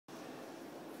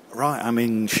Right, I'm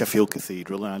in Sheffield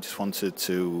Cathedral, and I just wanted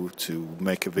to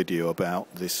make a video about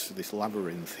this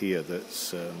labyrinth here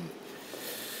that's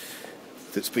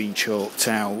been chalked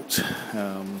out.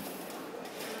 There's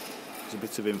a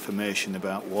bit of information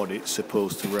about what it's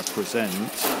supposed to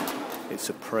represent. It's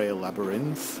a prayer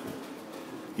labyrinth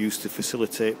used to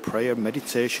facilitate prayer,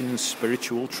 meditation, and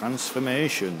spiritual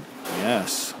transformation.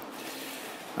 Yes.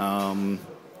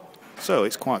 So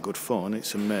it's quite good fun.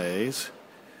 It's a maze.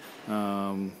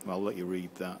 I'll let you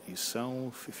read that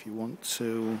yourself if you want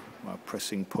to, by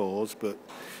pressing pause. But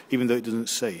even though it doesn't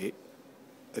say it,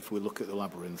 if we look at the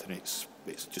labyrinth, and it's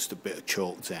just a bit of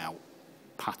chalked out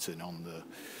pattern on the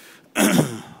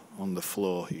on the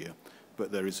floor here.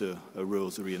 But there is a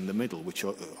rosary in the middle, which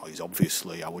is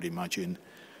obviously, I would imagine,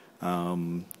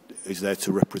 is there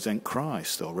to represent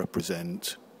Christ or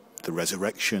represent the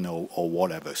resurrection or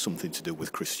whatever, something to do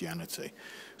with Christianity.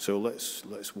 So let's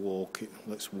walk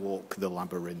the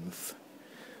labyrinth,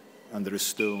 and there are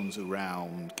stones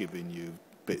around giving you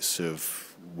bits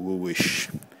of wooish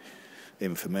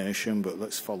information. But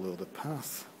let's follow the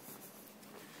path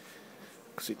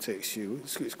because it takes you.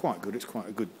 It's quite good. It's quite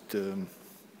a good. I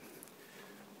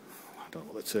don't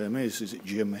know what the term is. Is it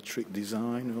geometric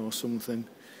design or something?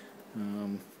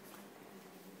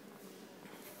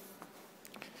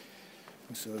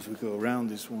 So as we go around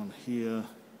this one here,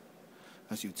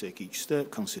 as you take each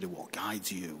step, consider what guides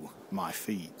you, my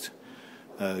feet.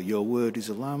 Your word is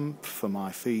a lamp for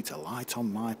my feet, a light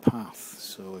on my path.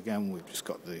 So again, we've just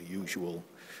got the usual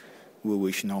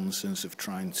wooish nonsense of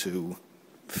trying to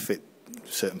fit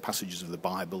certain passages of the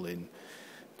Bible in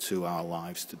to our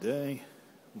lives today,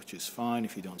 which is fine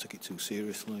if you don't take it too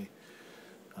seriously.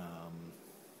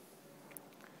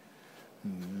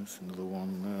 There's another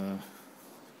one.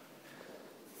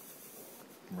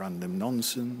 Random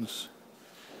nonsense.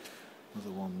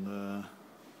 Another one there.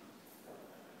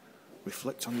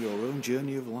 Reflect on your own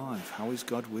journey of life. How is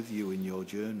God with you in your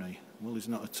journey? Well, he's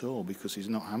not at all, because he's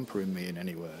not hampering me in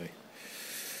any way.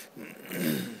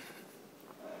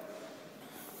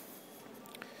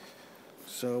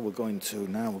 So we're going to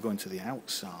the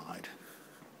outside.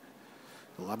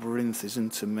 The labyrinth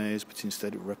isn't a maze, but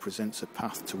instead it represents a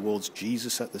path towards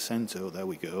Jesus at the centre. Oh, there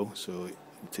we go. So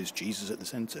it is Jesus at the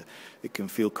centre. It can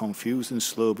feel confused and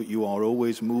slow, but you are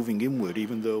always moving inward,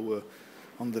 even though we're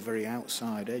on the very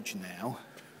outside edge now.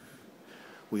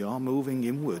 We are moving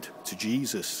inward to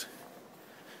Jesus.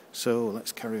 So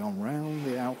let's carry on round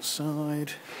the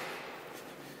outside.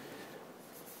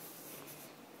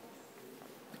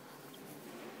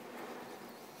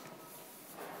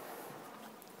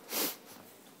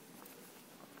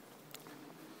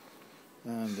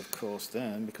 And of course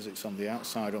then, because it's on the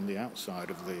outside of the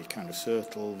kind of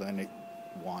circle, then it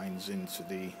winds into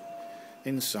the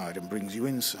inside and brings you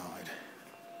inside.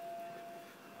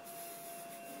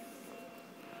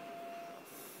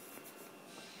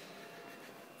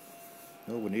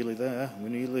 Oh, we're nearly there. We're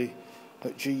nearly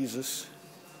at Jesus.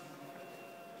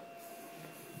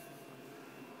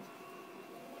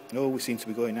 Oh, we seem to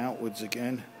be going outwards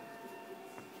again.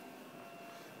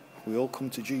 We all come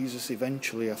to Jesus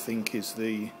eventually, I think, is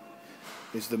the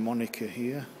moniker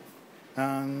here.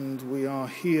 And we are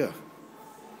here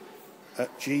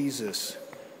at Jesus.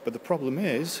 But the problem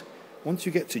is, once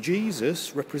you get to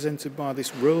Jesus, represented by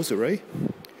this rosary,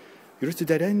 you're at a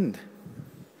dead end.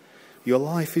 Your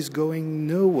life is going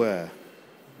nowhere.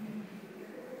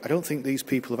 I don't think these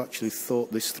people have actually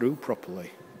thought this through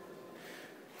properly.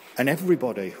 And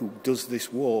everybody who does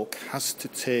this walk has to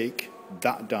take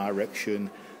that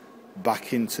direction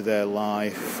back into their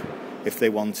life if they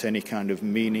want any kind of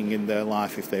meaning in their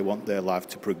life, if they want their life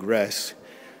to progress.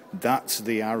 That's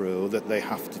the arrow that they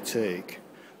have to take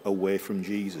away from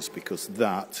Jesus, because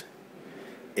that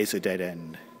is a dead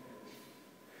end.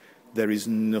 There is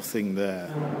nothing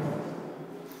there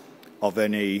of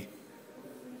any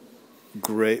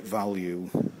great value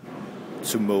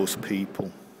to most people.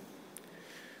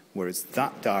 Whereas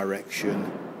that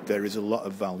direction, there is a lot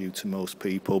of value to most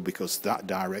people, because that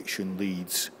direction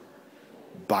leads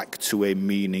back to a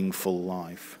meaningful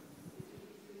life.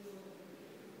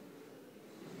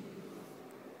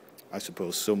 I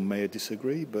suppose some may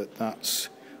disagree, but that's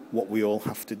what we all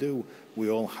have to do. We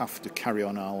all have to carry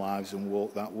on our lives and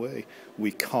walk that way.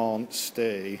 We can't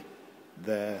stay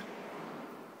there.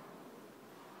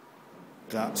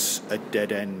 That's a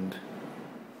dead end.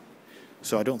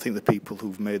 So I don't think the people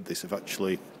who've made this have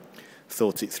actually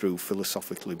thought it through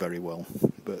philosophically very well.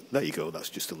 But there you go, that's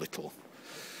just a little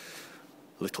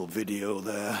video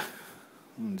there.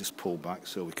 And just pull back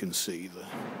so we can see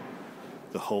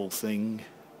the whole thing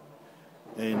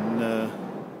in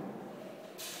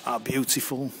our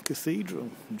beautiful cathedral.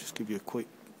 I'll just give you a quick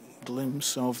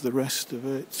glimpse of the rest of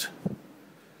it,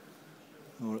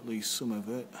 or at least some of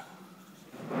it.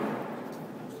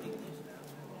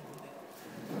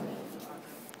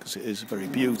 Because it is a very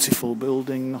beautiful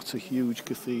building, not a huge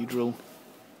cathedral.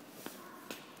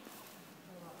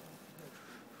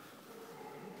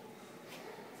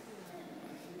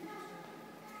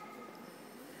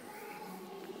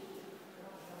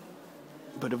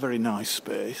 But a very nice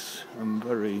space and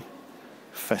very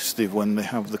festive when they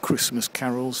have the Christmas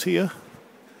carols here.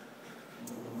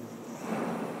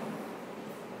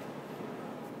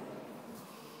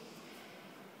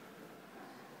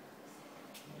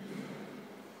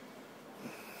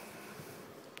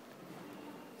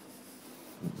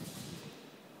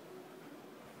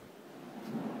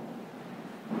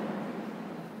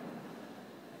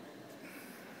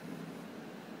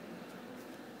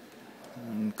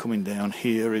 And coming down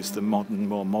here is the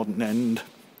more modern end.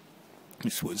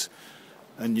 This was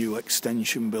a new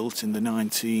extension built in the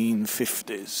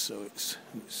 1950s, so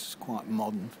it's quite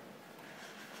modern.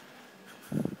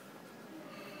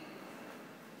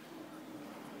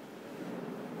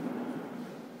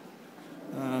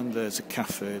 And there's a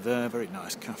cafe there, very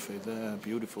nice cafe there,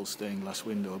 beautiful stained glass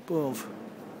window above.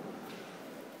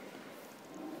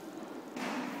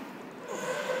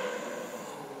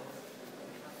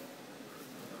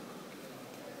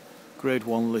 Grade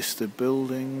 1 listed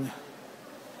building.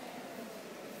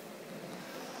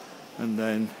 And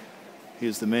then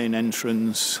here's the main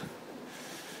entrance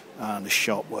and a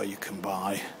shop where you can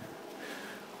buy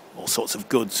all sorts of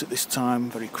goods at this time,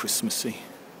 very Christmassy.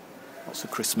 Lots of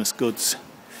Christmas goods.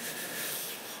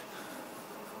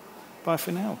 Bye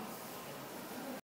for now.